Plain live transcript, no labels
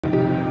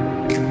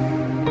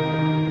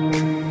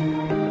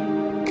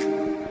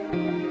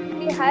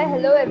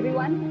hello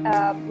everyone.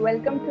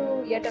 Welcome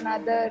to yet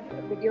another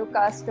video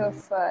cast of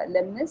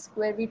Lemnis,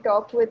 where we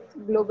talk with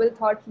global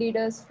thought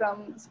leaders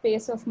from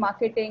space of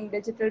marketing,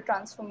 digital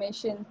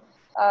transformation,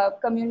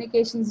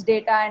 communications,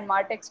 data, and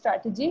Martech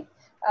strategy.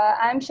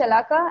 I'm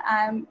Shalaka.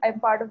 I'm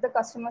part of the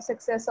customer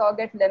success org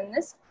at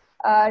Lemnis.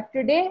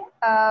 Today,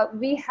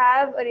 we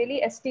have a really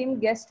esteemed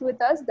guest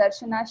with us,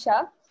 Darshana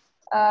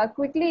Shah.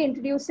 Quickly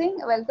introducing,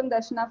 welcome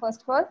Darshana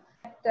first of all.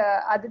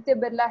 Aditya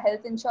Birla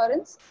Health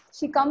Insurance.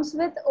 She comes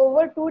with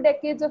over 2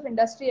 decades of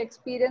industry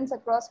experience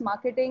across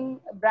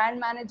marketing, brand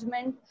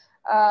management,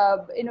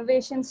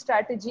 innovation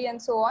strategy, and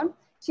so on.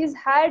 She's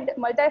had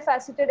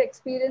multifaceted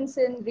experience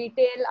in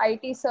retail,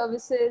 IT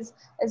services,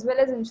 as well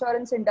as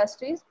insurance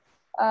industries.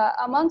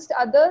 Amongst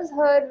others,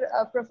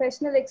 her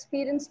professional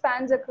experience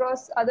spans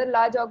across other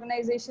large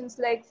organizations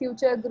like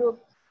Future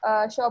Group,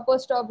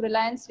 Shoppers Stop,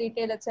 Reliance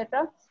Retail,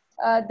 etc.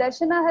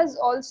 Darshana has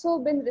also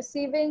been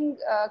receiving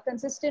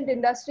consistent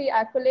industry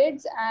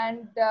accolades,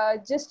 and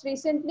just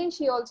recently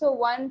she also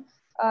won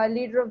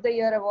Leader of the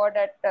Year award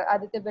at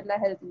Aditya Birla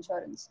Health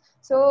Insurance.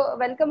 So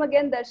welcome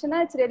again,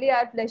 Darshana. It's really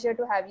our pleasure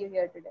to have you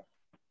here today.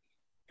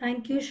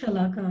 Thank you,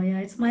 Shalaka. Yeah,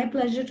 it's my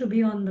pleasure to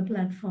be on the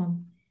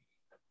platform.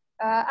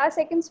 Our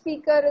second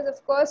speaker is,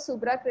 of course,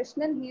 Subra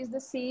Krishnan. He is the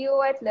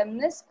CEO at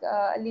Lemnis,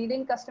 a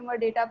leading customer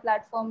data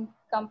platform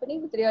company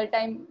with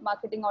real-time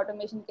marketing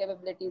automation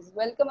capabilities.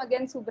 Welcome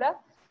again, Subra.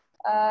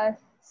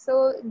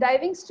 So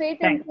diving straight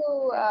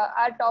into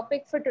our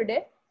topic for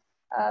today,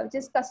 which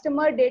is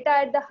customer data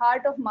at the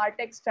heart of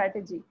Martech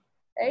strategy,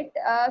 right?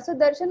 So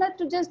Darshana,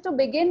 to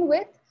begin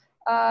with,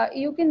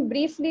 you can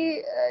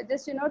briefly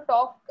just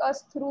talk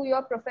us through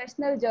your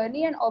professional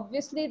journey, and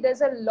obviously there's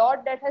a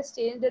lot that has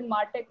changed in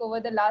Martech over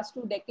the last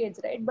 2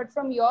 decades, right? But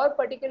from your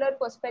particular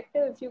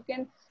perspective, if you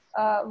can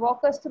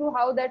walk us through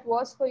how that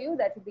was for you,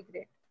 that would be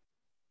great.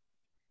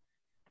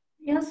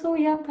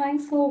 Yeah,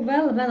 thanks. So,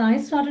 well, when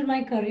I started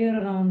my career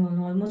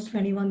around almost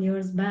 21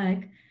 years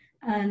back,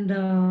 and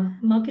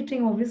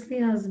marketing obviously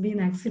has been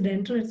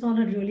accidental. It's not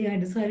that really I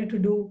decided to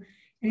do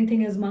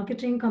anything as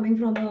marketing. Coming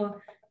from a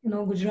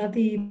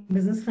Gujarati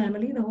business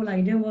family, the whole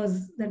idea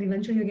was that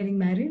eventually you're getting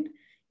married.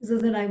 It's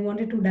just that I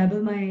wanted to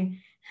dabble my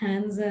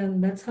hands,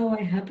 and that's how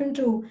I happened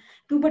to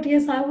do. But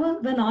yes, I was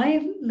when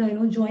I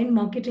joined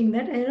marketing.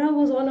 That era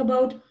was all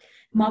about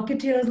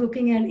marketeers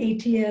looking at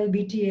ATL,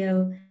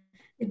 BTL.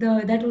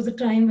 That was a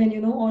time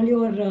when all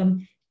your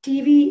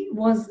TV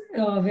was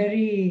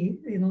very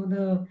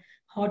the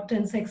hot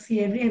and sexy.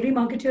 Every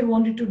marketer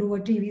wanted to do a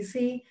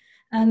TVC,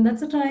 and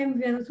that's a time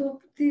where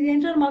the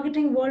entire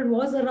marketing world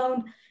was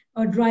around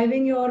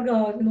driving your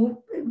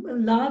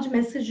large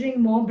messaging,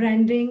 more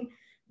branding,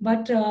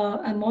 but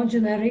and more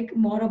generic,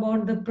 more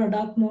about the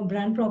product, more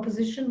brand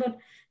proposition, but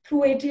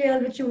through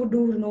ATL, which you would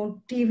do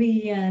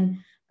TV and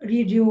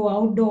radio,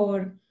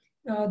 outdoor,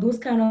 those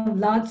kind of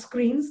large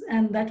screens,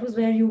 and that was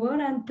where you were,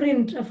 and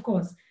print, of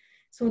course.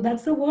 So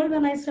that's the world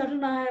when I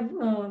started. I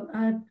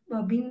had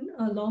been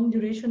a long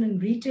duration in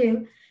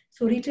retail.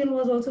 So retail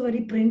was also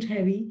very print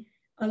heavy,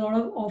 a lot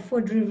of offer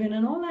driven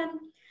and all. And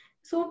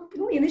so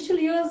initial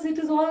years, it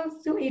is all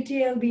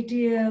ATL,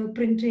 BTL,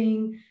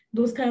 printing,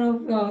 those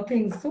kind of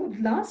things. So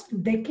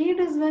last decade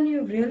is when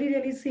you've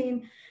really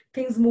seen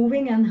things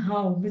moving, and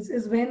how, which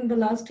is when the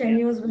last 10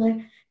 years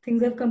where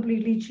things have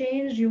completely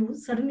changed. You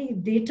suddenly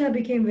data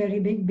became very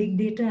big. Big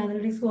data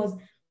analytics was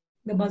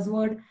the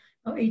buzzword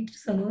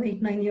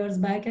 8-9 years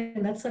back,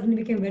 and that suddenly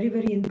became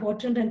very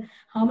important. And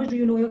how much do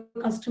you know your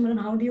customer, and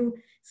how do you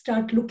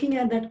start looking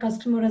at that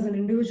customer as an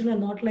individual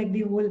and not like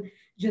the whole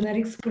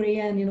generic spray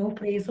and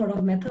pray sort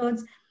of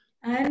methods.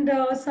 And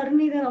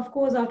suddenly then, of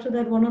course, after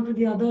that, one after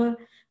the other,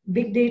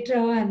 big data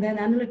and then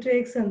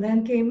analytics, and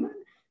then came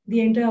the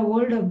entire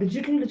world of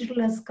digital.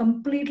 Digital has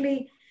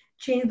completely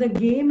changed the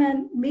game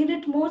and made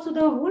it more, so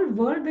the whole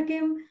world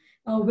became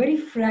very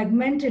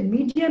fragmented.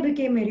 Media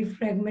became very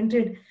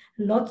fragmented.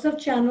 Lots of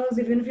channels.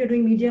 Even if you're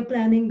doing media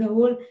planning, the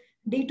whole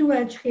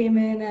D2H came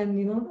in,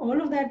 and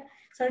all of that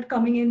started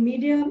coming in.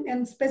 Media,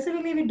 and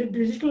specifically with the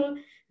digital,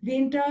 the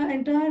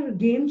entire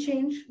game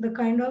changed. The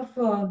kind of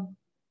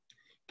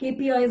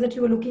KPIs that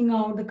you were looking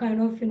out, the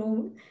kind of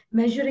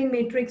measuring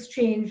matrix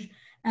changed,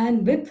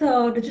 and with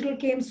digital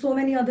came so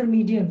many other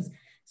mediums.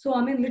 So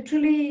I mean,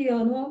 literally,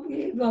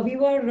 we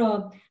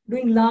were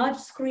doing large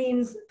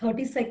screens,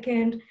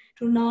 30-second,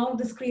 to now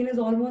the screen is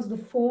almost the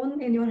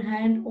phone in your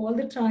hand all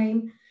the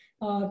time.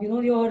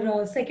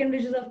 Your second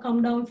digits have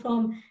come down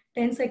from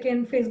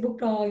 10-second Facebook,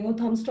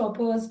 thumb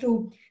stoppers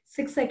to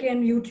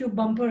 6-second YouTube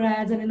bumper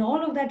ads, and in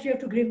all of that you have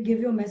to give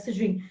your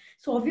messaging.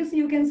 So obviously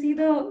you can see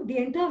the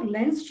entire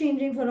lens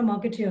changing for a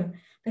marketeer,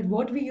 that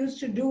what we used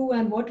to do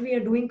and what we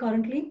are doing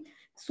currently.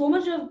 So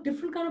much of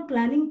different kind of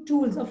planning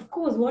tools. Of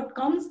course,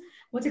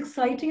 what's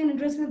exciting and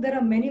interesting, there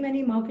are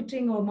many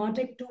marketing or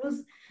Martech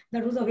tools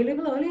that was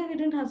available earlier. We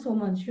didn't have so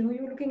much. You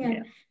were looking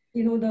at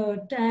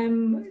the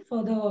TAM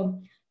for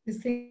this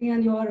thing,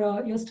 and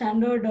your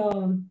standard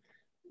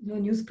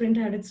newsprint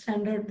had its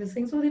standard this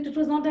thing. So it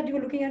was not that you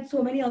were looking at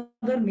so many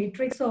other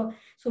matrix or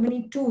so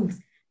many tools.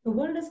 The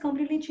world has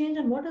completely changed,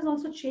 and what has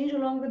also changed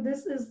along with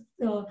this is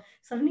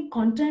suddenly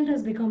content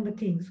has become the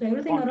king. So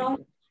everything Content.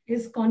 around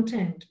is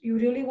content. You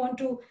really want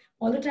to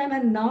all the time,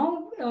 and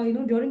now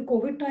during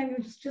COVID time,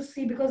 you just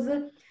see because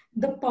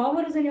the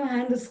power is in your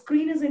hand, the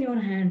screen is in your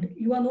hand.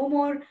 You are no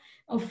more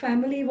a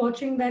family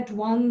watching that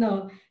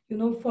one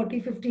 40,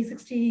 50,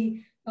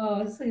 60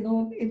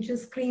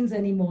 inches screens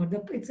anymore.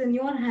 It's in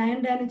your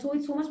hand, and it's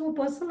so much more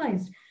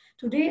personalized.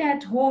 Today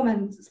at home,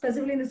 and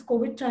specifically in this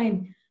COVID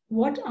time,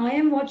 what I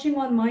am watching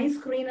on my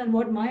screen and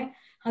what my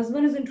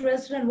husband is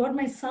interested in, what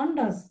my son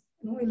does,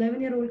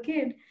 11-year-old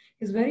kid,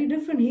 is very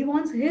different. He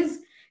wants his,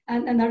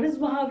 and that is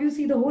how you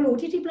see the whole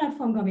OTT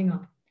platform coming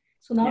up.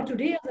 So now Yeah.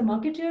 today, as a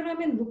marketer, I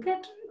mean, look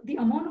at the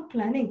amount of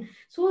planning.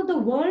 So the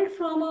world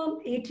from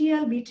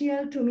ATL,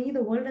 BTL, to me,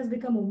 the world has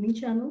become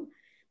omni-channel.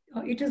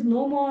 It is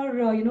no more,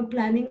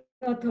 planning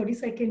a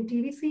 30-second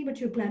TVC, but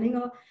you're planning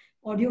a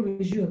audio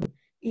visual.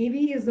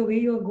 AV is the way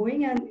you're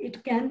going, and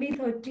it can be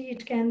 30,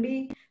 it can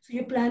be, so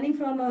you're planning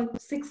from a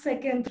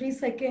 6-second,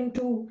 3-second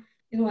to,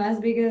 as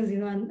big as,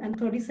 and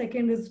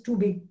 30-second is too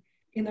big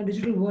in a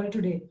digital world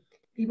today.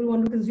 People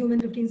want to consume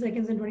in 15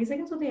 seconds and 20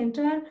 seconds. So the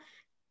entire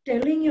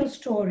telling your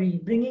story,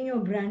 bringing your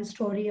brand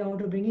story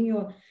out, or bringing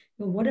your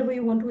whatever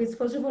you want to, is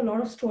first of all a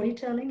lot of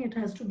storytelling. It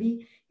has to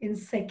be in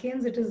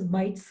seconds. It is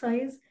bite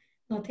size.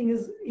 Nothing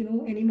is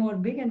any more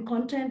big, and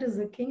content is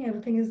the king.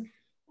 Everything is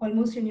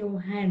almost in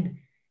your hand.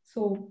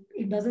 So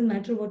it doesn't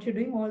matter what you're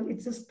doing. All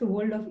it's just the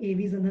world of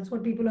AVs, and that's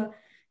what people are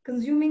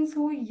consuming.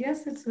 So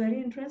yes, it's very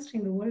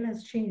interesting. The world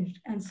has changed,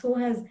 and so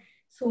has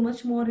so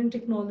much more in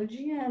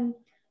technology. And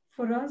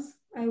for us,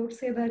 I would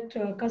say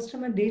that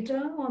customer data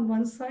on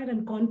one side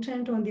and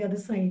content on the other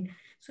side.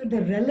 So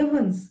the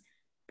relevance,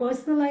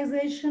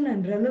 personalization,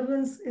 and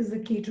relevance is the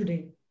key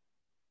today.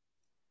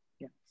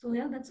 Yeah. So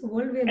yeah, that's the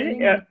world we're And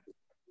living in.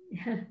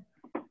 Yeah.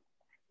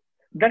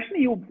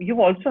 Darshana, you've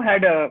also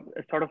had a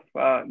sort of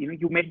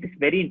you made this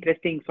very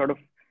interesting sort of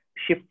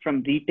shift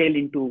from retail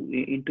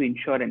into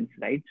insurance,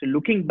 right? So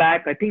looking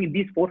back, I think in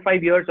these 4 or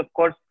 5 years, of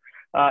course,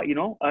 a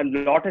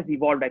lot has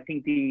evolved. I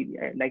think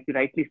like you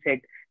rightly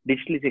said,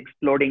 digital is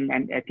exploding,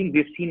 and I think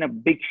we've seen a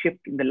big shift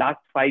in the last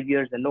 5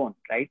 years alone,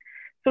 right?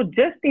 So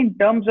just in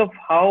terms of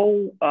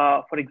how,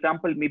 for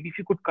example, maybe if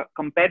you could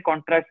compare,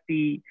 contrast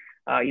the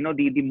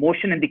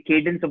motion and the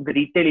cadence of the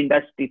retail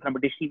industry from a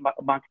digital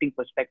marketing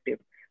perspective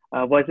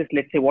versus,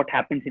 let's say, what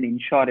happens in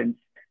insurance,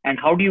 and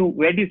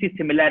where do you see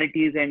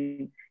similarities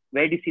and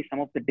where do you see some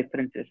of the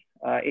differences?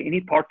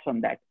 Any thoughts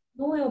on that?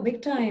 Oh, yeah,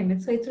 big time.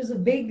 It was a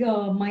big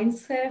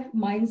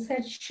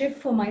mindset shift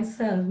for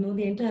myself,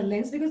 the entire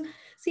lens. Because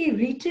see,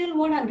 retail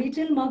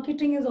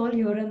marketing is all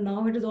here and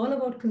now. It is all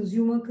about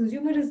consumer.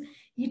 Consumer is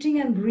eating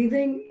and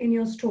breathing in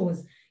your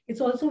stores.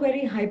 It's also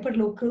very hyper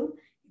local.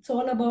 It's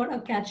all about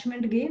a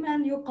catchment game,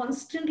 and you're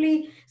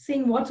constantly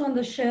seeing what's on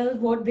the shelf,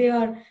 what they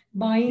are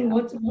buying, Yeah.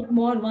 what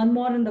more, one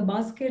more in the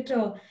basket,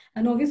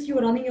 and obviously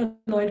you're running your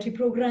loyalty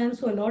program,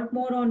 so a lot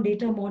more on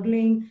data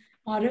modeling,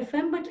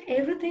 RFM, but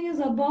everything is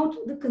about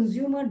the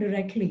consumer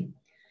directly.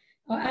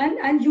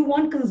 And you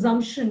want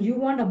consumption, you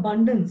want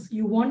abundance,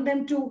 you want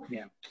them to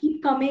Yeah.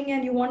 keep coming,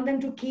 and you want them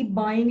to keep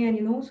buying,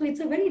 and so it's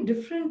a very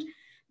different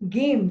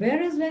game.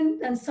 Whereas and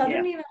Yeah.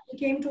 suddenly when I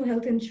came to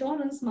health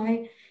insurance,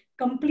 my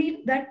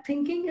complete that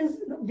thinking is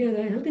the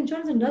health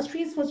insurance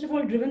industry is first of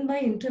all driven by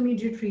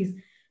intermediaries.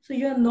 So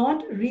you're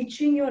not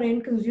reaching your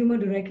end consumer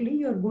directly,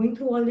 you're going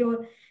through all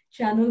your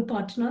channel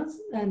partners,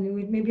 and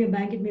it may be a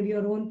bank, it may be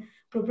your own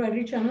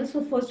proprietary channel.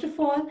 So first of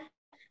all,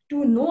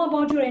 to know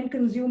about your end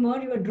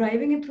consumer, you are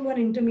driving it through an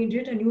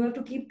intermediate, and you have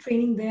to keep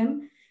training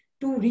them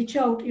to reach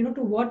out,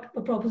 to what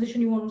a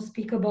proposition you want to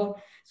speak about.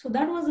 So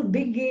that was a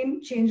big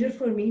game changer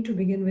for me to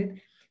begin with.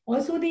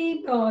 Also,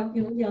 the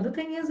other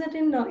thing is that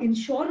in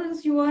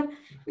insurance,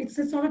 it's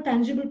not a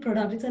tangible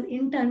product; it's an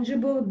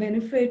intangible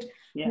benefit.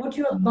 Yeah. What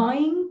you are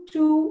buying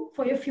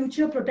for your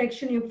future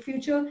protection, your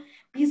future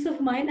peace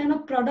of mind, and a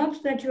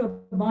product that you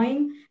are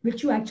buying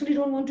which you actually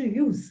don't want to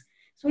use.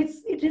 So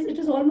it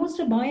is almost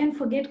a buy and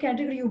forget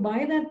category. You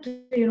buy that,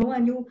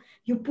 and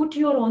you put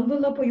your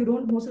envelope, or you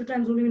don't, most of the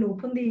times don't even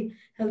open the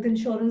health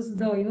insurance,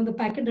 the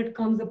packet that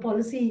comes, the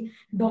policy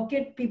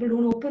docket, people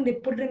don't open, they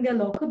put it in their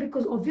locker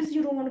because obviously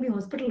you don't want to be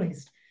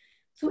hospitalized.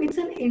 So it's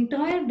an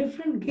entire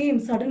different game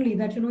suddenly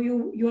that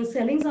you are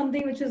selling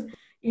something which is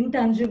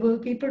intangible.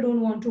 People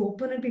don't want to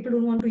open it, people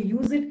don't want to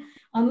use it.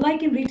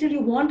 Unlike in retail,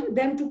 you want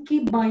them to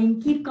keep buying,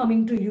 keep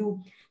coming to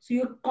you. So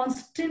you're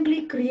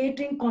constantly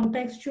creating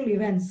contextual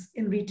events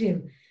in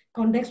retail.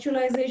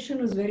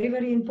 Contextualization is very,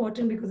 very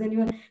important because then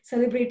you are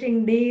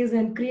celebrating days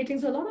and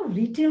creating. So a lot of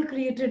retail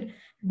created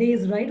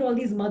days, right? All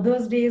these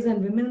Mother's Days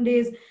and Women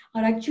Days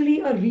are actually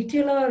a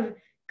retailer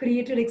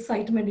created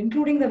excitement,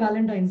 including the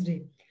Valentine's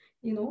Day.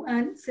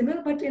 And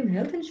similar, but in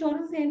health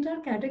insurance, the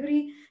entire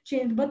category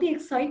changed. But the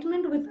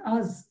excitement with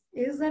us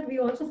is that we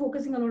are also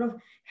focusing a lot of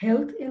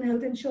health in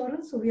health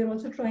insurance. So we are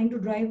also trying to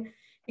drive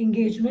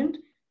engagement.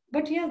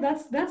 But yeah,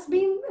 that's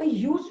been a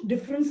huge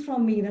difference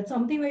from me. That's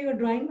something where you're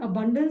driving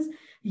abundance.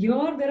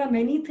 Here, there are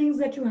many things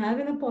that you have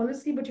in a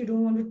policy, but you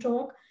don't want to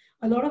talk.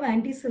 a lot of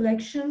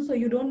anti-selection. So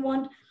you don't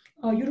want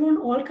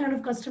all kind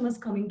of customers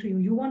coming to you.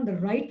 You want the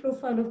right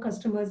profile of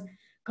customers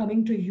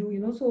coming to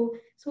you. So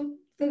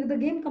the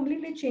game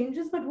completely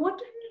changes. But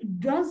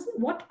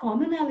what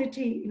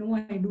commonality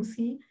I do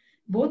see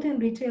both in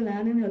retail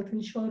and in health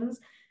insurance,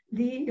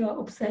 the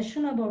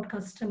obsession about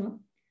customer,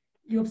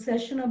 the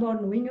obsession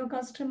about knowing your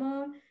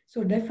customer.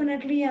 So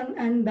definitely,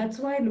 and that's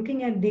why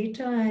looking at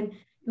data and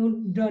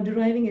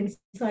deriving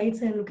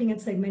insights and looking at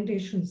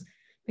segmentations,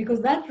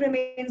 because that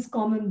remains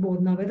common both.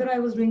 Now, whether I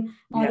was doing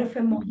Yeah.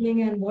 RFM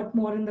modeling and what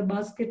more in the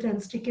basket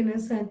and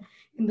stickiness and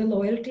in the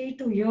loyalty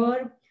to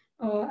your,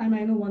 and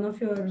I know one of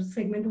your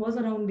segment was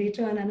around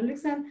data and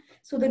analytics. And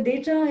so the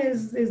data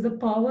is the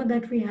power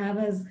that we have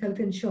as health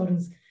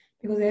insurance,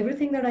 because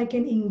everything that I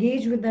can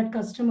engage with that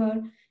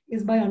customer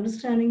is by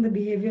understanding the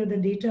behavior, the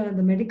data,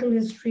 the medical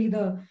history,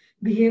 the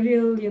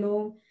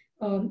behavioral,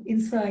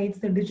 insights,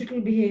 the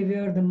digital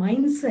behavior, the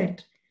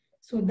mindset.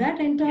 So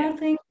that entire Yeah.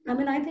 thing, I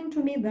mean, I think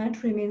to me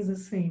that remains the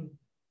same.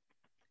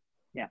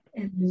 Yeah.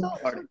 So,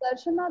 Got it.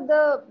 Darshana,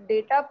 the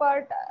data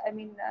part, I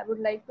mean, I would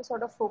like to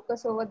sort of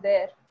focus over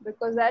there,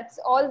 because that's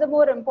all the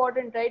more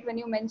important, right? When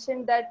you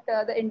mentioned that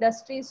the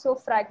industry is so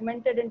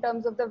fragmented in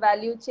terms of the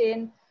value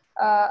chain,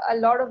 a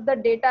lot of the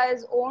data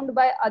is owned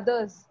by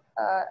others,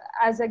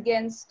 as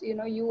against,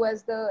 you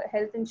as the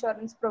health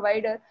insurance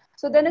provider.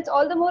 So then it's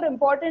all the more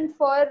important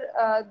for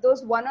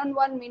those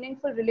one-on-one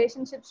meaningful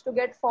relationships to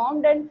get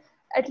formed. And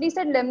at least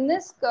at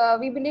Lemnis,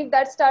 we believe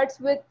that starts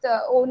with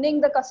owning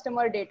the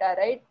customer data,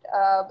 right?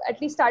 At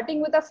least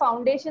starting with a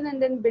foundation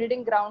and then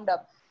building ground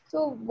up.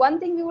 So one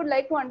thing we would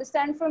like to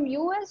understand from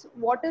you is,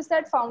 what is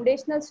that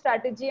foundational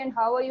strategy and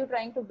how are you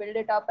trying to build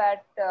it up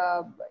at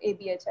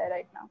ABHI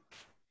right now?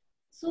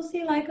 So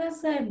see, like I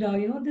said,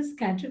 this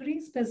category,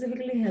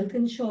 specifically health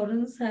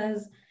insurance,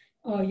 has,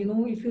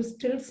 if you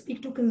still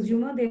speak to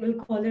consumer, they will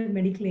call it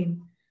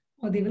mediclaim,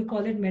 or they will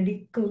call it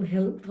medical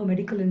health or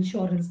medical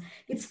insurance.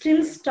 It's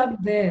still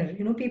stuck there.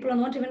 People are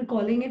not even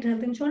calling it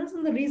health insurance.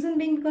 And the reason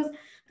being because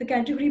the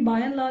category by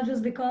and large has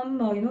become,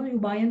 you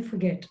buy and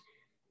forget.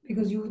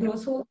 Because you would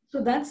also,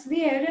 so that's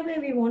the area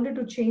where we wanted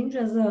to change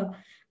as a,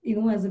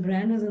 as a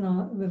brand,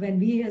 when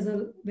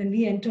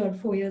we entered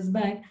 4 years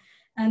back.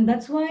 And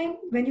that's why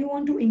when you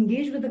want to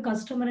engage with the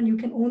customer, and you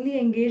can only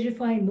engage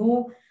if I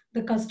know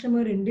the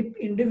customer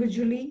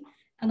individually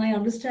and I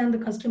understand the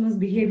customer's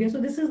behavior. So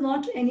this is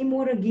not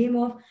anymore a game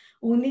of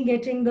only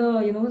getting the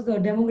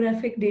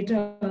demographic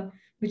data,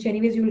 which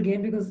anyways you will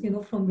get, because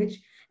from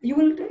which you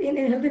will in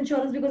health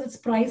insurance, because it's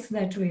priced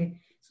that way.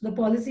 So the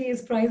policy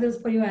is priced as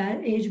per your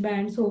age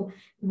band. So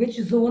which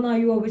zone are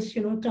you, or which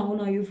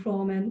town are you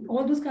from, and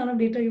all those kind of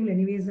data you will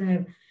anyways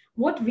have.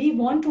 What we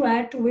want to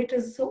add to it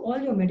is, so all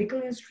your medical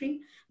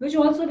history, which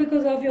also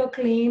because of your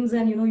claims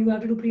and you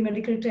have to do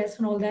pre-medical tests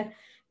and all that,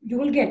 you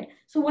will get.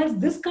 So once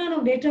this kind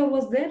of data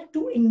was there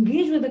to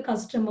engage with the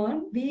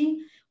customer,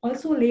 we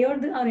also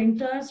layered our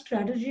entire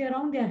strategy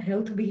around their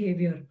health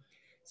behavior.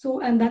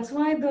 So, and that's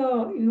why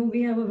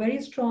we have a very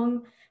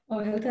strong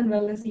health and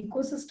wellness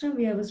ecosystem.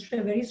 We have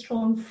a very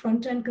strong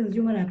front-end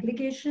consumer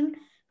application.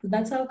 So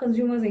that's how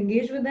consumers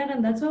engage with that,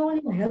 and that's how all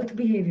your health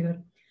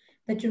behavior,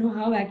 that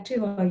how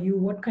active are you,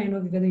 what kind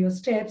of, whether your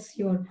steps,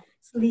 your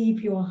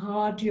sleep, your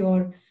heart,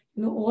 your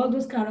all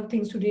those kind of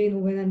things today,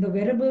 and the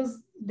wearables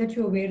that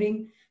you're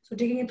wearing. So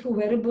taking it through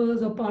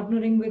wearables or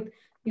partnering with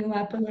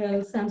Apple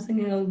Health,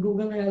 Samsung Health,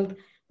 Google Health,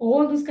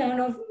 all those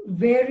kind of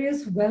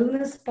various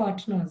wellness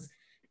partners.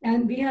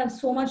 And we have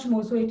so much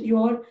more. So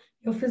your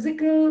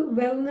physical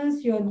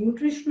wellness, your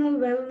nutritional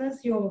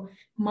wellness, your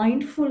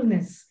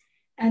mindfulness,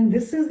 and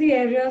this is the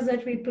areas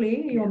that we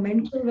play, your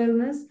mental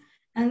wellness.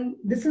 And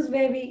this is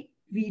where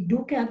we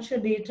do capture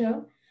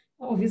data,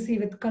 obviously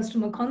with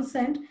customer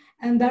consent.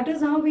 And that is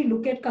how we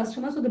look at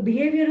customers. So the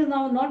behavior is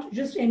now not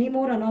just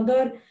anymore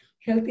another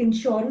health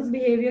insurance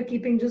behavior,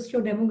 keeping just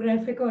your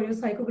demographic or your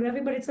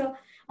psychographic, but it's a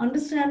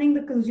understanding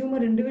the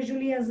consumer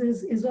individually as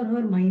his or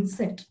her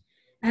mindset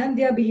and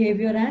their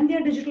behavior and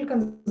their digital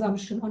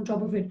consumption on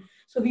top of it.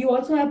 So we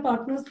also have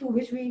partners through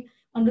which we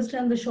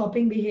understand the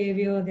shopping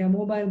behavior, their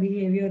mobile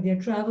behavior, their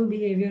travel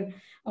behavior,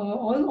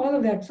 all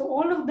of that. So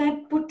all of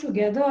that put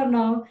together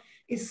now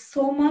is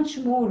so much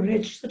more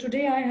rich. So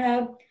today I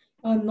have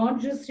not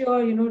just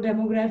your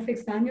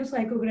demographics and your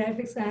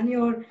psychographics and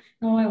your,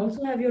 now I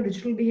also have your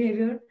digital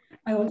behavior,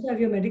 I also have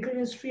your medical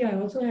history, I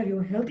also have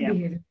your health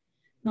behavior.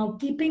 Now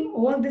keeping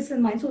all this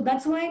in mind, so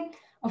that's why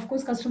of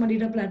course customer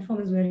data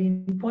platform is very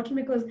important,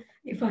 because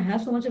if I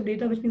have so much of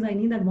data, which means I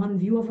need that one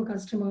view of a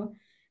customer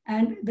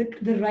and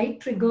the right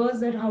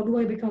triggers, that how do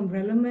I become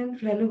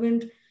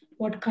relevant,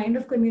 what kind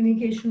of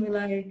communication will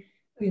I,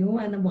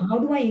 and how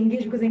do I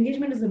engage, because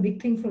engagement is a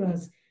big thing for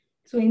us.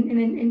 So in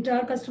an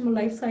entire customer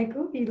life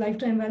cycle, the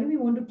lifetime value, we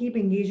want to keep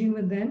engaging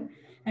with them,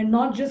 and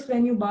not just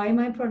when you buy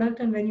my product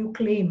and when you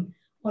claim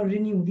or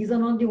renew. These are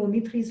not the only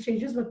 3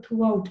 stages, but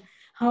throughout,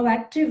 how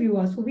active you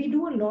are. So we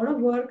do a lot of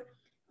work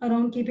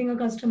around keeping a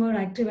customer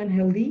active and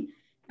healthy.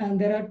 And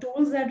there are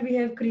tools that we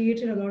have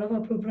created, a lot of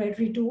our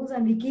proprietary tools,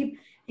 and we keep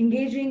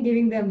engaging,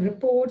 giving them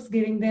reports,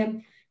 giving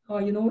them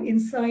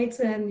insights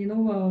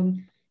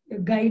and,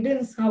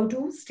 guidance how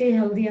to stay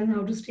healthy and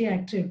how to stay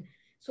active.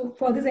 So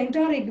for this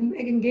entire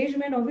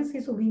engagement,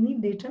 obviously, so we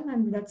need data,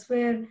 and that's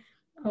where,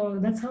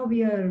 that's how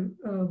we are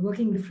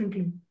working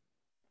differently.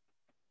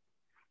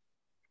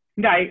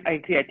 Yeah, I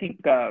agree. I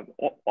think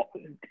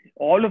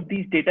all of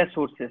these data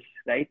sources,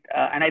 right?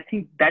 And I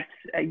think that's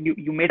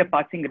you made a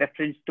passing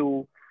reference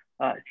to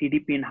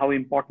CDP and how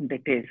important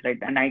it is, right?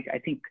 And I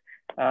think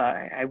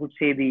I would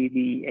say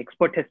the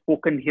expert has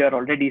spoken here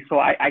already, so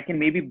I can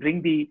maybe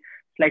bring the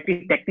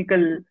slightly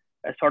technical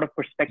sort of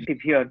perspective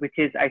here, which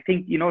is I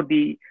think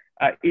the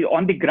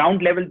on the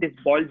ground level, this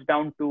boils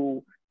down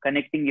to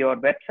connecting your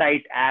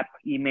website, app,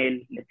 email,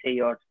 let's say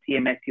your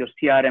CMS, your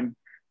CRM,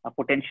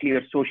 potentially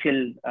your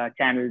social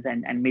channels,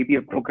 and maybe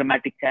your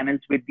programmatic channels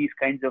with these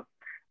kinds of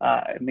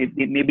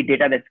maybe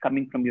data that's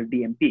coming from your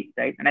DMP,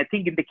 right? And I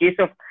think in the case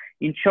of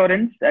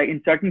insurance,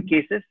 in certain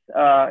cases,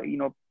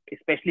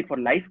 especially for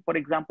life, for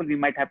example, we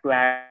might have to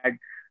add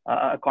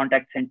a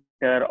contact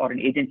center or an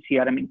agent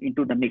CRM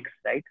into the mix,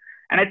 right?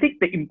 And I think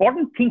the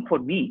important thing for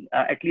me,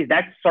 at least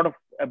that's sort of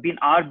been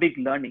our big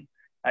learning,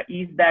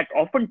 is that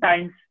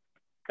oftentimes,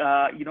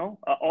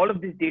 all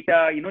of this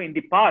data, in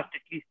the past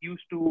at least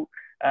used to,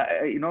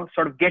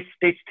 sort of get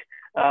stitched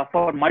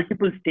for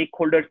multiple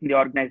stakeholders in the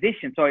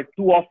organization. So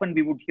too often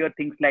we would hear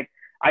things like,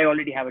 I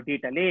already have a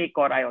data lake,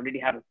 or I already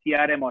have a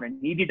CRM or an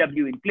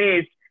EDW in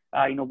place.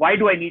 Why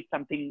do I need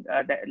something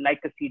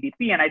like a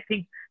CDP? And I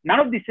think none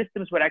of these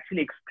systems were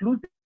actually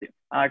exclusive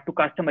to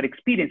customer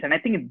experience. And I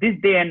think in this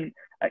day and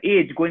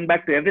age, going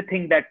back to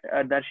everything that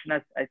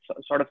Darshana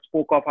sort of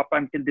spoke of up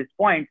until this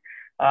point,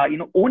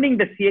 owning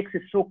the CX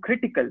is so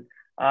critical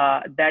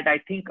that I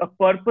think a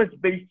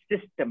purpose-built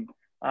system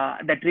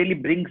that really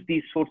brings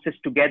these sources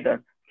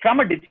together from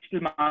a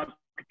digital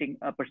marketing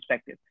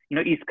perspective,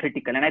 is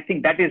critical. And I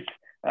think that is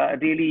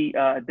really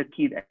the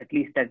key, at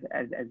least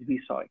as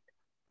we saw it.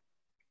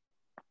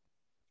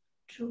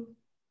 True.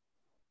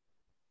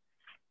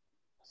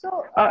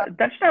 So,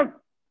 Darshana,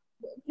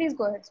 please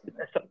go ahead.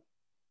 So,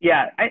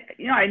 yeah,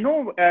 I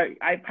know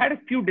I've had a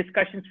few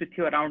discussions with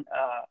you around,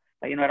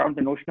 around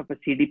the notion of a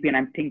CDP, and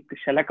I think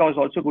Shalaka was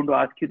also going to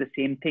ask you the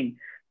same thing.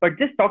 But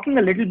just talking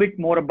a little bit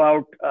more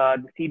about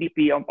the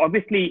CDP,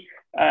 obviously,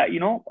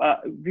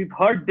 we've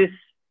heard this,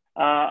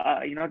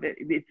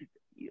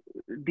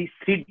 these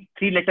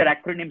three-letter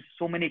acronyms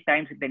so many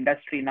times in the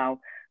industry now,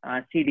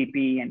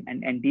 CDP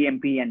and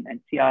DMP and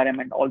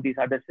CRM and all these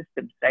other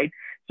systems, right?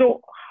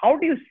 So how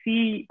do you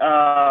see,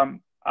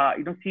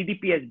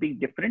 CDP as being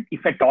different,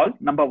 if at all,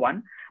 number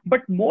one?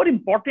 But more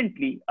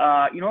importantly,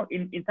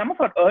 in some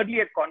of our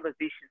earlier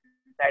conversations,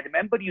 I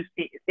remember you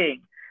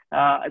saying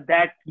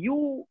that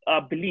you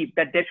believe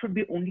that there should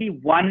be only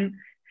one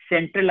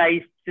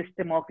centralized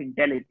system of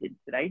intelligence,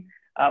 right?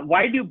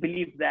 Why do you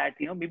believe that?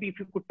 Maybe if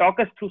you could talk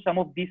us through some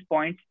of these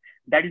points,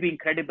 that will be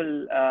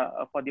incredible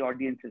for the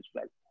audience as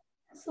well.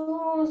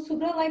 So,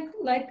 Subra,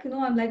 like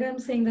I'm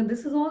saying that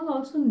this is all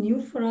also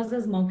new for us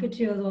as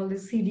marketeers, all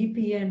this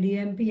CDP and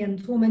DMP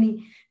and so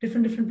many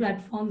different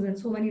platforms and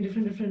so many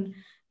different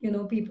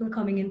people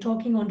coming in,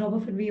 talking. On top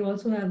of it, we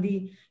also have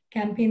the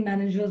campaign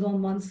managers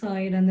on one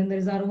side, and then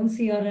there's our own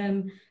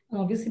CRM,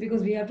 obviously,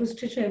 because we have to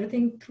stitch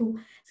everything through.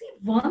 See,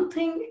 one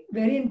thing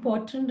very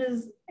important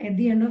is at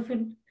the end of it,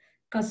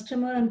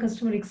 customer and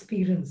customer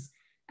experience.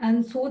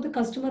 And so the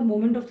customer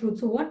moment of truth.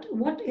 So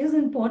what is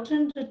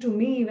important to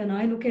me when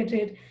I look at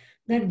it,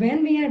 that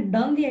when we have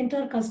done the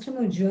entire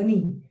customer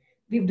journey,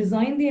 we've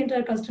designed the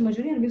entire customer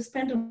journey, and we've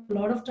spent a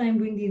lot of time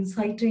doing the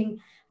inciting,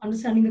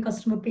 understanding the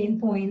customer pain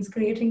points,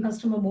 creating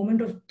customer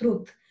moment of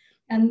truth.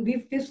 And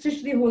we've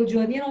stitched the whole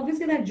journey. And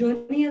obviously that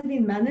journey has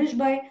been managed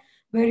by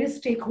various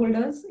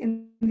stakeholders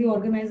in the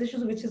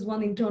organizations, which is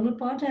one internal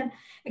part. And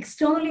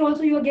externally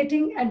also, you are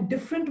getting at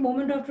different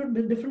moment of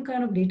truth, different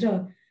kind of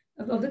data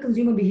of the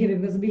consumer behavior,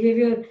 because the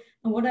behavior,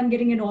 what I'm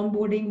getting at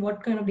onboarding,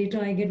 what kind of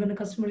data I get when a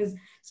customer is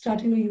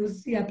starting to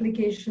use the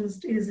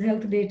applications, his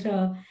health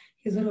data,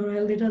 his or her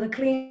health data, the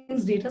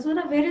claims data. So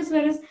there are various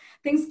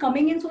things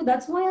coming in. So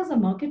that's why as a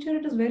marketer,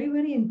 it is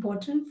very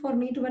important for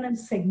me to, when I'm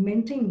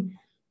segmenting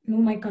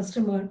my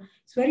customer,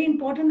 it's very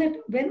important that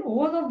when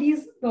all of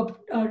these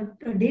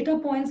data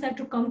points have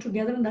to come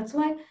together, and that's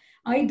why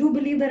I do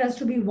believe there has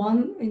to be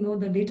one,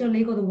 the data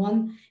lake, or the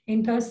one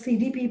entire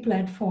CDP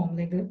platform,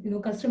 like the,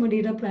 customer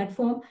data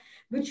platform,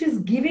 which is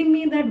giving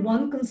me that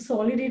one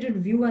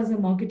consolidated view as a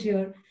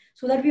marketer,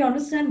 so that we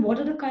understand what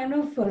are the kind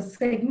of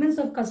segments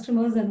of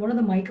customers and what are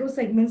the micro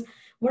segments,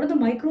 what are the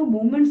micro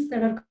moments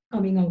that are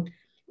coming out.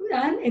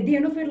 And at the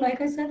end of it,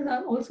 like I said,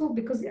 also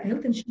because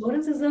health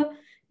insurance is a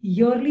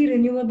yearly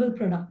renewable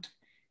product.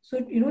 So,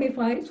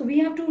 so we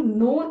have to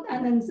know,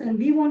 and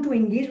we want to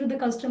engage with the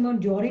customer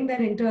during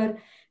that entire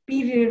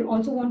period,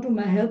 also want to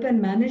help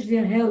and manage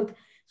their health.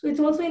 So it's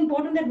also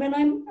important that when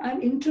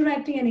I'm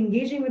interacting and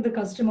engaging with the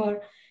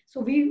customer,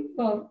 so we,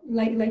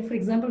 like for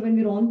example, when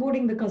we're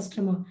onboarding the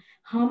customer,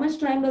 how much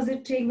time does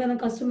it take when a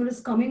customer is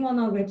coming on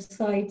our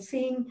website,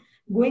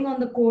 going on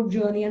the quote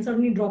journey and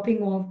suddenly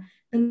dropping off?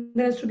 Then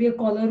there has to be a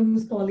caller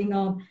who's calling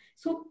up.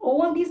 So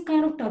all these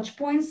kind of touch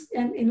points,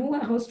 and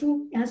has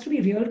to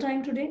be real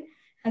time today,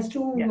 has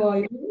to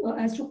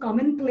has to come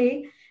in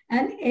play,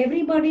 and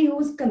everybody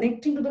who's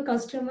connecting to the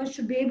customer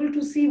should be able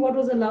to see what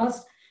was the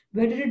last,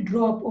 where did it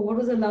drop, or what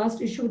was the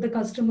last issue with the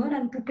customer,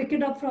 and to pick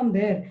it up from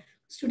there.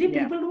 So today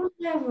people don't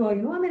have,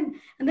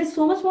 and there's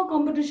so much more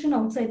competition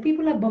outside.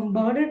 People are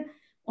bombarded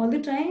all the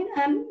time,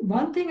 and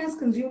one thing as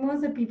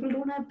consumers that people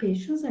don't have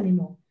patience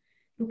anymore.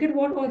 Look at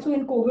what also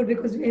in COVID,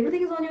 because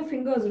everything is on your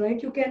fingers,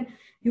 right? You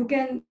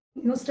can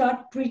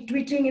start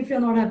tweeting if you're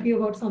not happy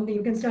about something.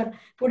 You can start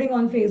putting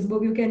on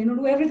Facebook. You can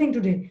do everything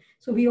today.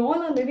 So we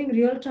all are living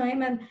real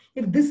time, and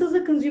if this is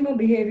a consumer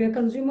behavior,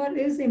 consumer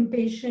is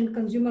impatient.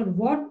 Consumer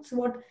wants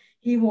what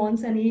he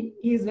wants, and he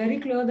is very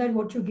clear that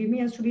what you give me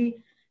has to be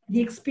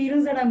the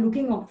experience that I'm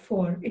looking out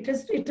for. It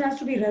has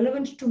to be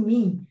relevant to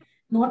me,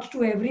 not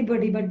to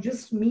everybody, but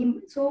just me.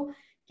 So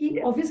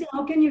obviously,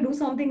 how can you do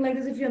something like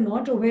this if you're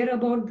not aware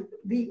about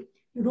you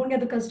don't get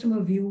the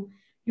customer view,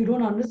 you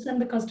don't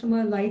understand the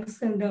customer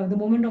likes and the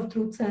moment of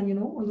truths and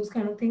all those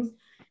kind of things.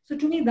 So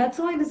to me, that's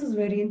why this is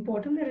very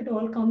important, that it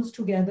all comes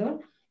together,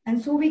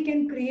 and so we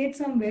can create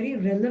some very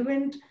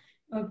relevant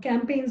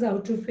campaigns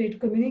out of it,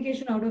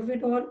 communication out of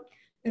it, or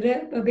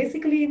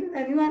basically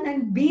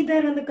and be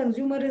there when the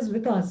consumer is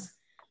with us.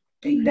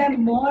 Keep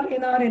them more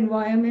in our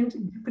environment,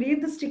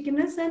 create the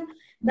stickiness, and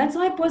that's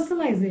why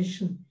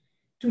personalization.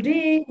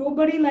 Today,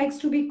 nobody likes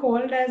to be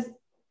called as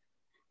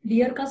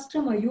dear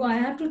customer. I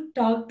have to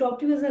talk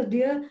to you as a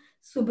dear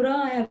Subra.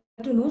 I have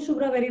to know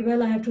Subra very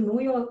well. I have to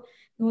know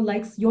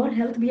likes, your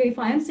health behavior. If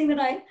I am saying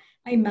that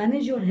I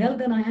manage your health,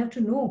 then I have to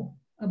know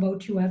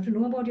about you. I have to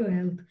know about your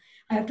health.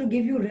 I have to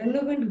give you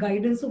relevant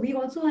guidance. So we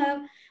also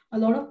have a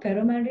lot of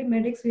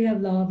paramedics. We have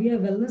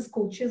wellness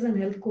coaches and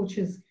health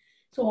coaches.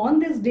 So on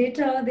this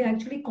data, they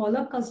actually call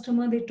up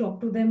customer, they talk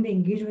to them, they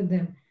engage with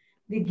them.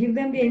 They give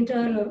them the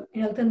entire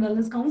health and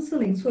wellness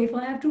counseling. So if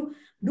I have to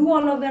do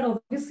all of that,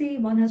 obviously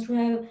one has to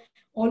have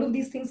all of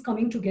these things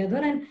coming together,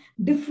 and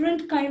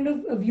different kind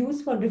of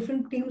views for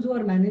different teams who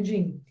are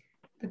managing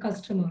the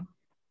customer.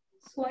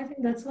 So I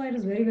think that's why it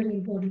is very, very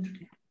important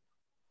today.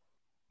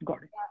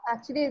 Got it.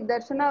 Actually,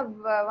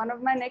 Darshana, one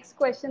of my next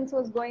questions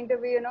was going to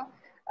be,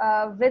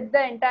 with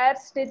the entire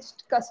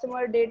stitched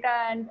customer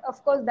data, and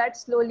of course that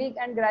slowly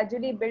and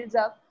gradually builds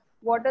up,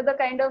 what are the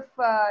kind of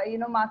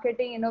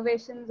marketing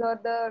innovations or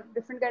the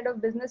different kind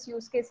of business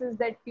use cases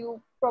that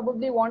you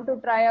probably want to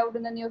try out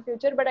in the near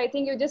future? But I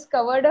think you just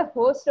covered a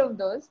host of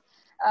those.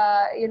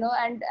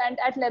 And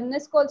at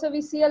Lemnisc also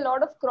we see a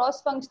lot of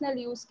cross-functional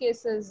use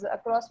cases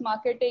across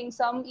marketing,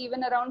 some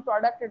even around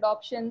product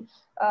adoption,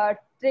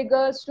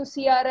 triggers to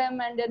CRM,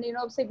 and then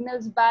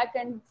signals back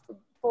and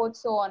forth,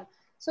 so on.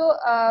 So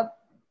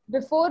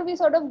before we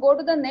sort of go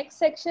to the next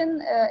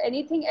section,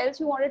 anything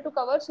else you wanted to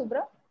cover,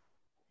 Subra,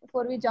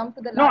 before we jump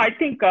to the last? No, I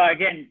think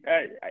again,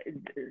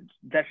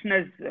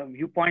 Darshana's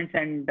viewpoints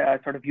and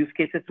sort of use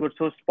cases were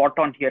so spot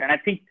on here. And I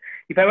think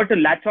if I were to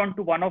latch on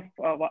to one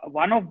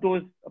of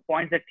those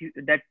points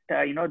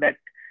that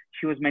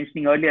she was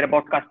mentioning earlier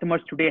about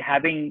customers today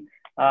having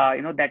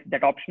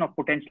that option of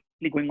potentially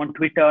going on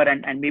Twitter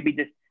and maybe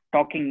just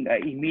talking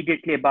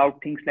immediately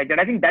about things like that.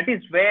 I think that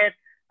is where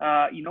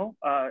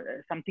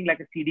something like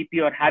a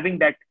CDP or having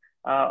that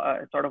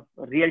sort of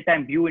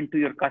real-time view into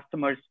your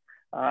customers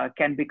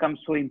can become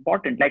so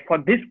important. Like for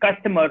this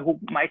customer who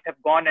might have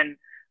gone and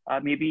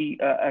maybe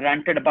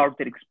ranted about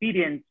their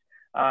experience,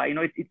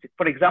 it's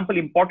for example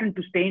important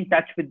to stay in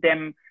touch with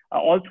them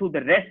all through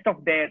the rest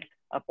of their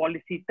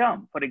policy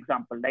term, for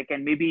example, like,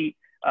 and maybe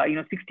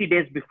 60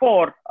 days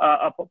before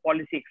a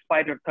policy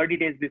expired, or 30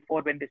 days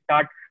before, when they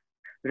start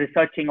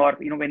researching, or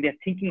when they're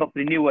thinking of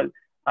renewal,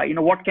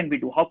 what can we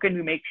do? How can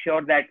we make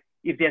sure that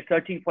if they're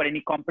searching for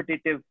any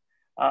competitive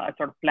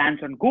sort of plans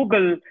on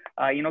Google,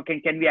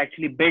 can we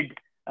actually bid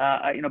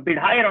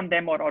higher on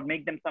them, or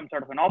make them some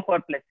sort of an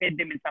offer, placate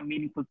them in some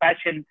meaningful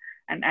fashion,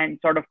 and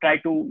sort of try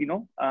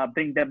to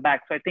bring them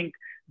back. So I think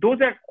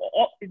those are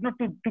all,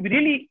 to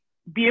really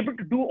be able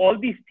to do all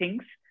these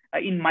things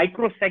in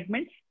micro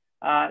segments.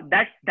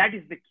 That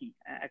is the key,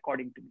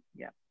 according to me.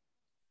 Yeah.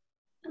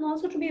 And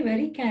also, to be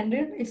very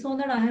candid, it's not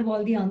that I have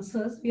all the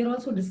answers. We are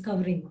also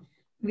discovering.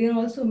 We are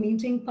also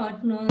meeting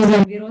partners,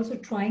 and we are also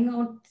trying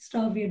out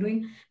stuff we are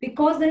doing,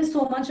 because there is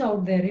so much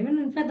out there. Even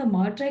in fact, the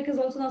Martech is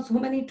also now so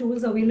many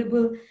tools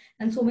available,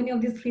 and so many of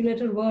these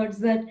 3-letter words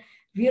that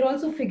we are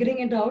also figuring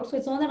it out. So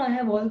it's not that I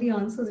have all the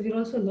answers. We're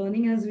also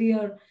learning as we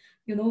are,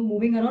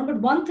 moving around.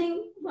 But one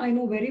thing I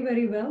know very,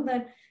 very well,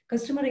 that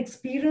customer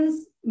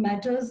experience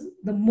matters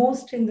the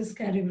most in this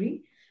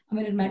category. I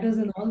mean, it matters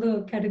in all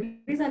the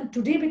categories. And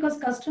today, because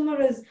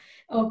customer is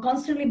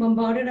constantly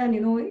bombarded, and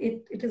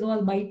it is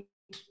all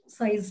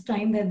bite-sized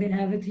time that they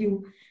have with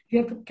you, you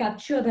have to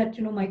capture that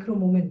micro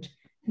moment,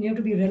 and you have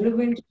to be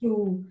relevant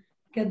to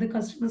get the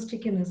customer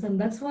stickiness. And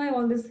that's why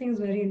all these things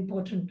are very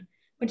important.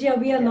 But yeah,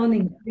 we are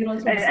learning. We're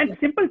also and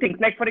simple things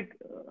like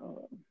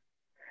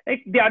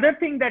like the other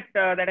thing that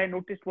I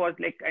noticed was,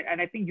 like,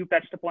 and I think you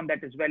touched upon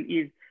that as well,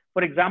 is,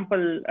 for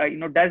example,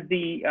 does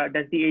the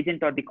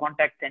agent or the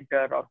contact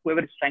center or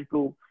whoever is trying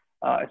to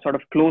sort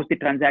of close the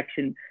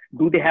transaction?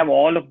 Do they have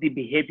all of the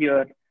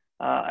behavior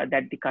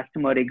that the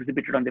customer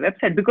exhibited on the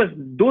website? Because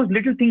those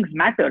little things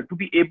matter to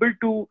be able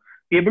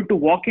to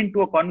walk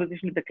into a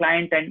conversation with the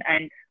client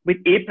and with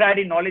a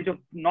priori knowledge of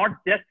not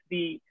just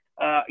the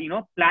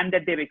plan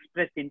that they've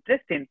expressed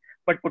interest in,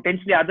 but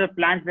potentially other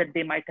plans that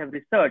they might have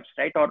researched,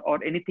 right?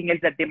 Or anything else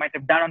that they might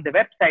have done on the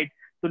website,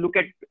 to look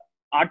at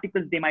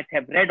articles they might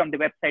have read on the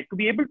website, to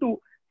be able to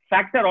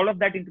factor all of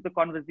that into the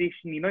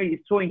conversation, is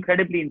so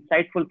incredibly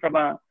insightful from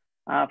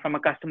a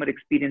customer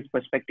experience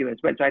perspective as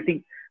well. So I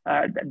think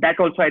that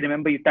also I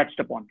remember you touched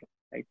upon,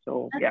 right?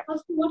 So and yeah.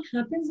 also what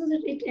happens is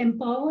it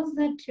empowers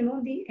that,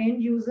 the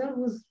end user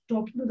who's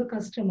talking to the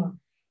customer.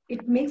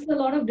 It makes a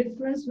lot of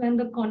difference when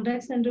the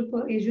contact center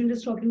agent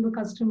is talking to the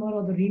customer,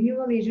 or the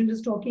renewal agent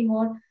is talking,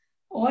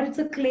 or it's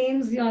a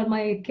claims, or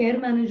my care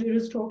manager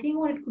is talking,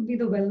 or it could be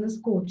the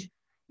wellness coach.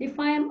 If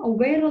I am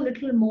aware a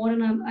little more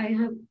and I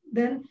have,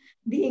 then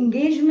the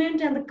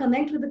engagement and the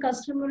connect with the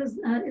customer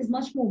is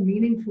much more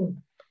meaningful.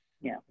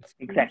 Yeah,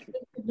 exactly.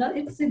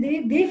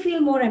 They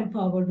feel more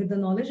empowered with the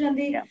knowledge, and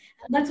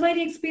that's why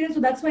the experience. So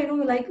that's why,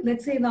 like,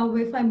 let's say now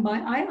if I'm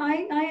buying,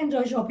 I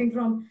enjoy shopping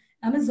from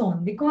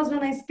Amazon, because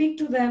when I speak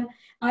to them,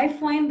 I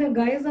find the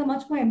guys are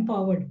much more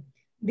empowered.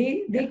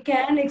 They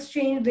can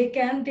exchange, they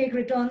can take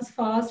returns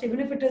fast, even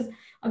if it is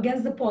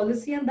against the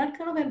policy, and that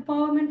kind of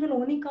empowerment will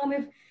only come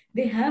if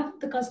they have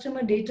the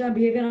customer data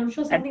behavior. I'm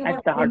sure something That's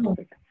about the heart of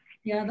it.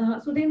 Yeah,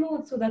 so they know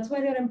it. So that's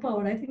why they're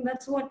empowered. I think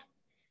that's what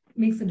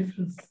makes a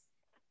difference.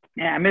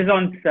 Yeah,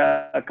 Amazon's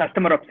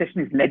customer obsession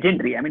is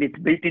legendary. I mean, it's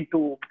built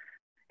into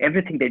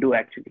everything they do,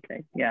 actually,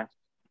 right? Yeah.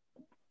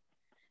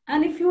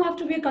 And if you have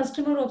to be a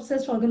customer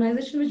obsessed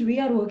organization, which we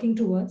are working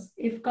towards,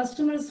 if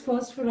customer is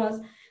first for us,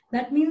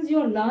 that means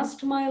your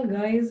last mile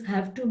guys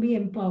have to be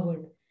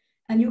empowered.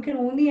 And you can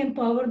only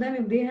empower them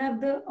if they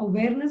have the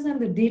awareness and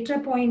the data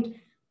point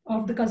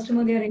of the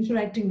customer they are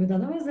interacting with.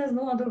 Otherwise, there's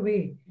no other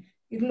way.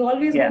 It will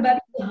always go back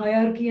to the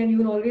hierarchy, and you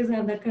will always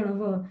have that kind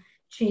of a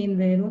chain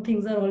where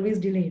things are always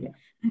delayed. Yeah.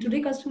 And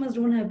today customers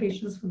don't have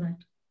patience for that.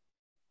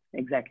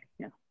 Exactly.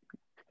 Yeah.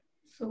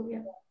 So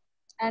yeah.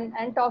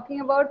 And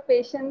talking about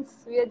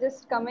patience, we are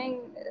just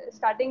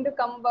starting to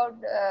come about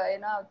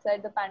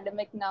outside the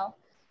pandemic now.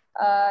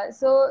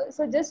 So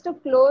just to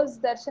close,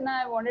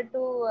 Darshana, I wanted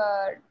to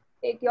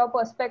take your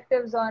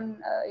perspectives on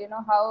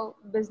how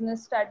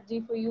business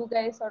strategy for you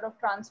guys sort of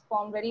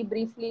transformed very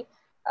briefly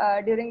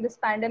during this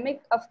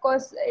pandemic. Of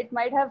course, it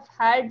might have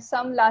had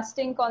some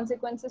lasting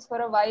consequences for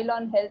a while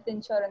on health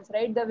insurance,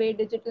 right? The way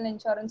digital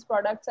insurance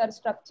products are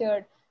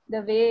structured,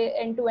 the way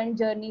end-to-end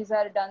journeys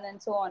are done,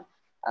 and so on.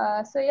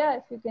 So yeah,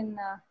 if you can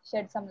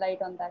shed some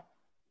light on that.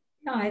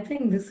 Yeah, I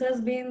think this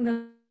has been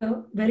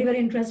the very, very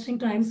interesting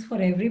times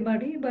for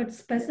everybody, but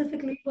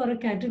specifically for a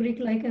category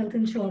like health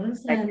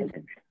insurance. And,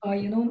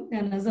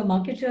 and as a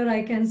marketer,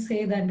 I can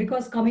say that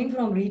because coming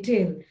from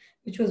retail,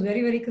 which was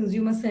very, very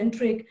consumer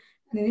centric,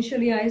 and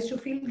initially I used to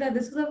feel that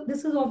this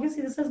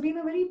has been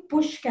a very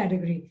push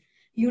category.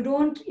 You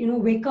don't,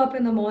 wake up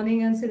in the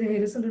morning and say, hey,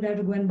 listen, today I have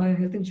to go and buy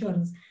health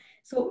insurance.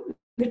 So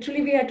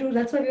literally we had to,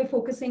 that's why we are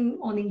focusing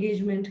on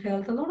engagement,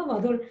 health, a lot of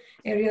other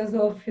areas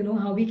of,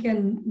 how we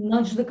can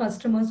nudge the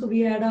customer. So we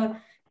had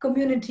a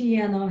community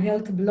and a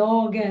health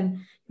blog and,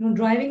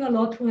 driving a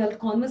lot through health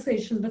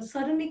conversations. But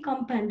suddenly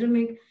come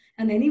pandemic,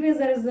 and anyways,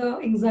 there is the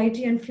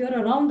anxiety and fear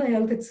around the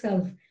health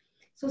itself.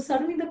 So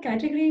suddenly the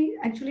category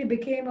actually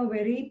became a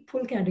very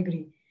full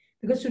category.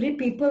 Because today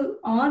people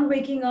are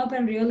waking up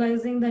and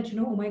realizing that,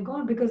 oh my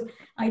God, because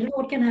I don't know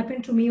what can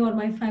happen to me or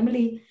my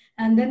family.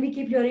 And then we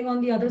keep hearing on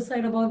the other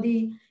side about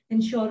the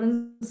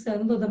insurance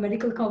and the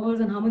medical covers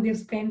and how much they've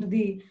spent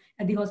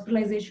at the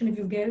hospitalization if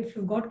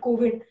you've got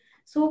COVID.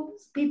 So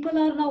people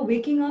are now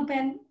waking up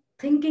and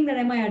thinking that,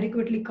 am I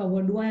adequately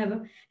covered? Do I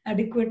have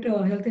adequate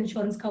health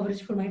insurance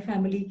coverage for my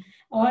family?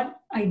 Or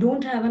I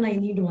don't have and I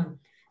need one.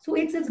 So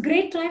it's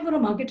great time for a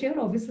marketer,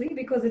 obviously,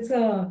 because it's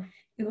a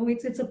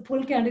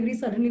pull category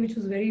suddenly, which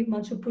was very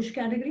much a push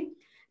category.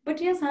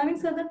 But yes, having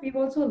said that, we've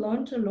also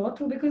learned a lot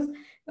through, because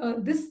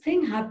this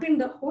thing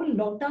happened, the whole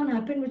lockdown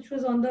happened, which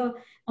was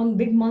on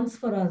big months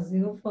for us.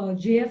 For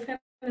JFM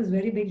is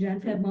very big,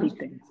 Jan, Feb, March.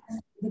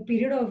 The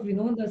period of,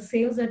 the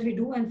sales that we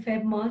do, and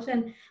Feb, March,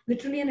 and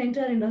literally an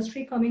entire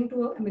industry coming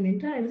to,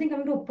 everything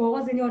coming to a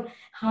pause in your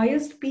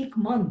highest peak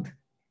month,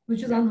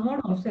 which is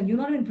unheard of. And you're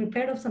not even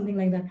prepared of something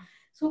like that.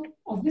 So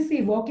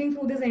obviously walking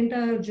through this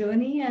entire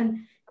journey and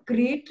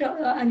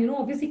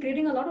obviously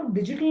creating a lot of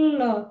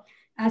digital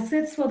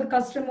assets for the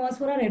customers,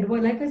 for our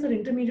advice. Like I said,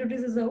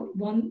 intermediaries is the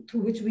one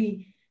through which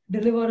we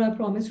deliver our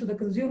promise to the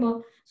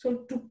consumer. So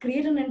to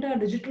create an entire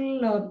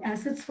digital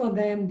assets for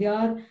them,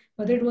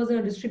 whether it was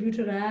a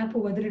distributor app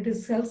or whether it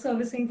is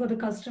self-servicing for the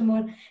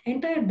customer,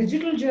 entire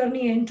digital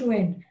journey end to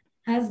end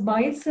has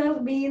by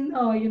itself been,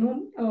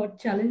 a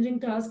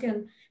challenging task.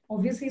 And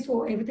obviously,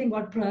 so everything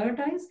got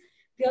prioritized.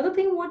 The other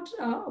thing,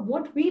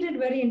 what we did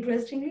very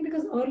interestingly,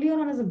 because earlier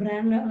on as a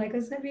brand, like I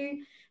said,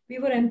 we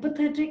were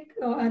empathetic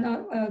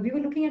and we were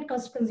looking at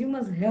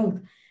consumers' health.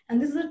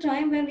 And this is a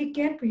time when we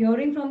kept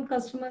hearing from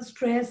customers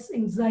stress,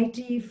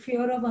 anxiety,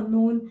 fear of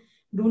unknown.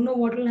 don't know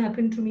what will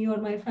happen to me or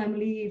my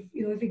family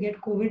if, if we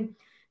get COVID.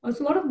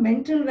 So a lot of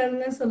mental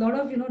wellness, a lot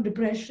of,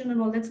 depression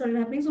and all that started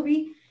happening. So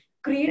we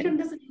created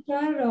this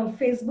entire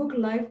Facebook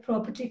live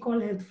property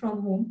called Health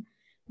from Home,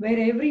 where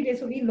every day,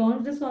 so we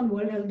launched this on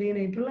World Health Day in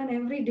April, and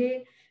every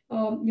day,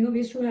 we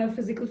used to have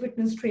physical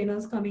fitness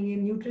trainers coming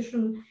in,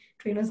 nutritional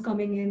trainers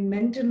coming in,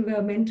 mental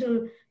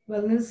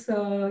wellness,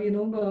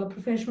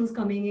 professionals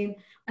coming in,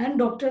 and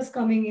doctors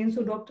coming in.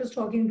 So doctors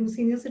talking to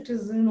senior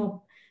citizen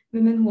or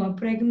women who are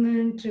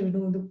pregnant,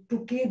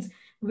 to kids,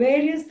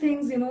 various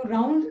things,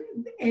 round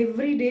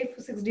every day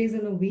for 6 days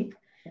in a week.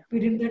 Yeah. We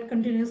did that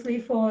continuously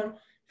for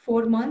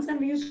 4 months, and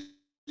we used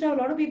to have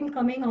a lot of people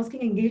coming,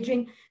 asking,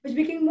 engaging, which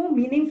became more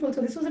meaningful.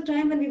 So this was a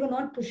time when we were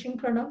not pushing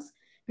products.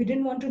 We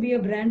didn't want to be a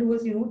brand who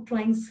was,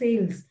 trying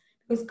sales,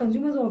 because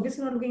consumers are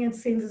obviously not looking at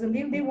sales. And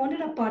they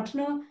wanted a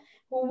partner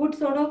who would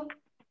sort of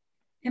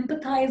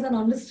empathize and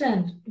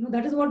understand.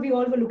 That is what we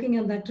all were looking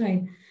at that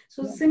time.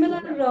 So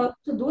similar,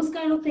 so those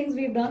kind of things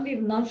we've done.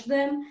 We've nudged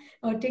them,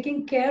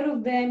 taking care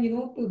of them,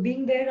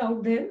 being there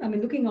out there. I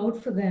mean, looking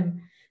out for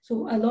them.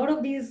 So a lot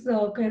of these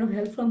kind of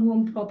health from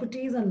home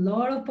properties, and a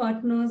lot of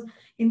partners,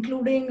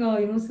 including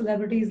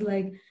celebrities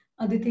like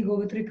Aditya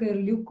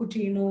Birla, Luke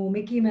Coutinho,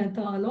 Mickey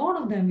Mehta. A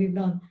lot of them we've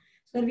done.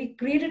 So that we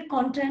created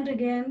content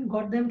again,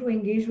 got them to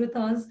engage with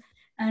us.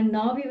 And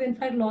now we've in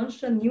fact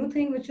launched a new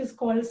thing which is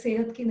called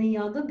Sehat Ki Nahi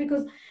Aadat,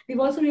 because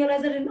we've also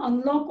realized that in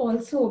Unlock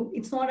also,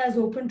 it's not as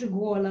open to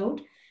go all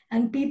out.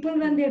 And people,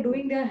 when they're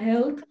doing their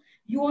health,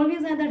 you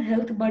always have that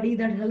health buddy,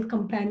 that health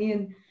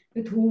companion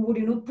with who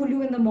would, pull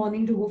you in the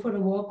morning to go for a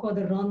walk or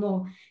the run,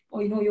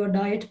 or your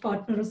diet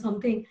partner or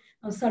something.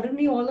 Now,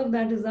 suddenly all of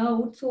that is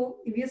out. So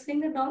we are saying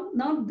that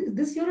now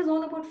this year is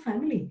all about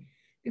family,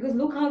 because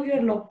look how you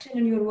are locked in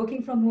and you're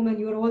working from home and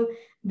you're all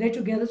there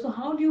together. So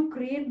how do you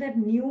create that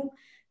new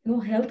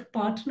health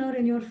partner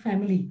in your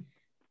family?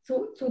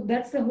 So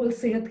that's the whole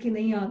Sehat Ki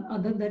Nahi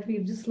Aadat that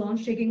we've just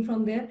launched, taking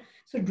from there.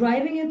 So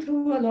driving it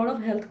through a lot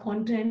of health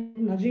content,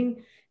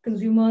 nudging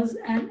consumers,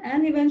 and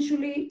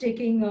eventually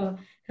taking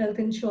health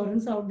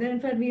insurance out there. In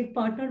fact, we've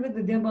partnered with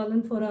Vidya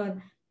Balan for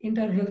our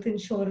entire health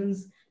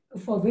insurance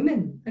for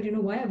women. That,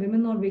 why are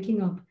women not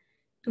waking up?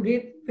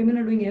 Today, women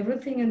are doing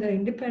everything and they're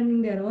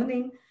independent, they're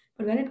earning.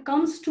 But when it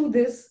comes to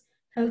this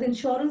health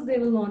insurance, they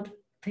will not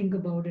think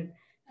about it.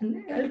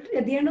 And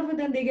at the end of it,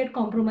 then they get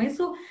compromised.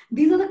 So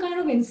these are the kind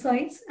of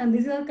insights, and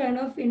these are kind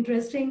of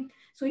interesting.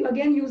 So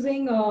again,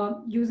 using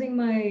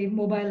my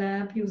mobile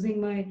app,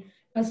 using my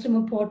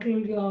customer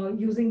portal,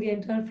 using the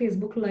entire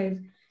Facebook Live,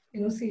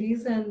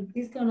 series, and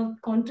these kind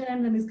of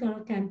content and these kind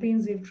of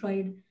campaigns we've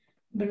tried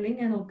building,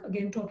 and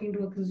again talking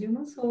to a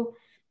consumer. So,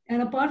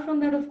 and apart from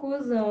that, of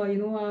course, our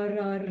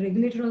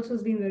regulator also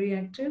has been very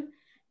active.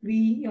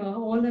 We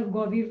all have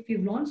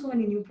we've launched so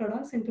many new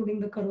products, including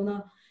the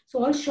Corona.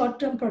 So all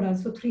short-term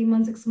products, so 3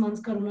 months, 6 months,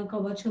 Corona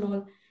Kavach and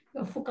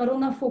all, for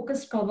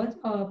Corona-focused cover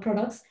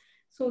products.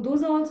 So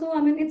those are also,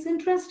 I mean, it's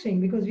interesting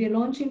because we are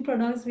launching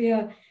products, we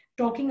are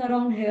talking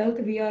around health,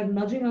 we are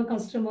nudging our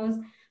customers,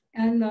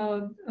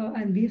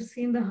 and we've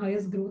seen the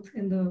highest growth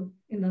in the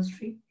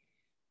industry.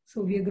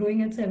 So we are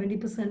growing at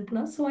 70%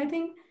 plus. So I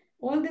think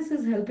all this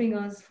is helping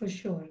us for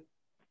sure.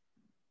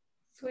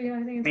 So yeah,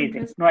 I think it's amazing.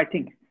 interesting. No, I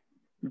think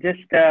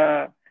just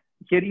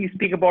hearing you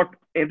speak about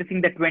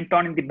everything that went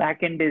on in the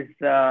back end is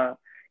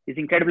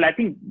incredible. I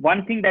think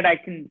one thing that I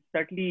can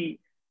certainly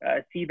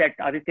see that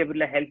Aditya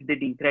Birla Health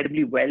did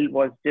incredibly well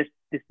was just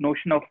this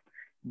notion of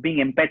being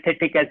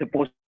empathetic as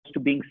opposed to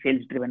being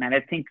sales driven. And I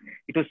think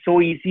it was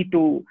so easy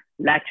to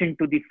latch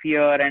into the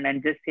fear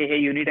and just say, hey,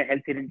 you need a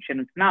health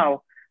insurance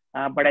now.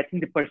 But I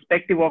think the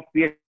perspective of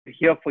we're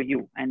here for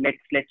you and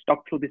let's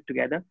talk through this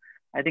together.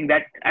 I think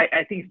that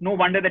I think it's no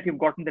wonder that you've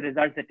gotten the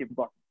results that you've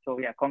gotten. So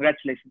yeah,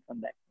 congratulations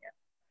on that. Yeah.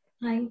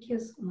 Thank you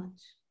so much.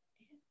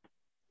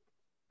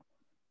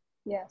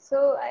 Yeah,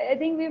 so I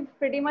think we've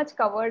pretty much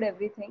covered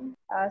everything.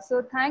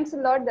 So thanks a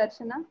lot,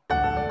 Darshana.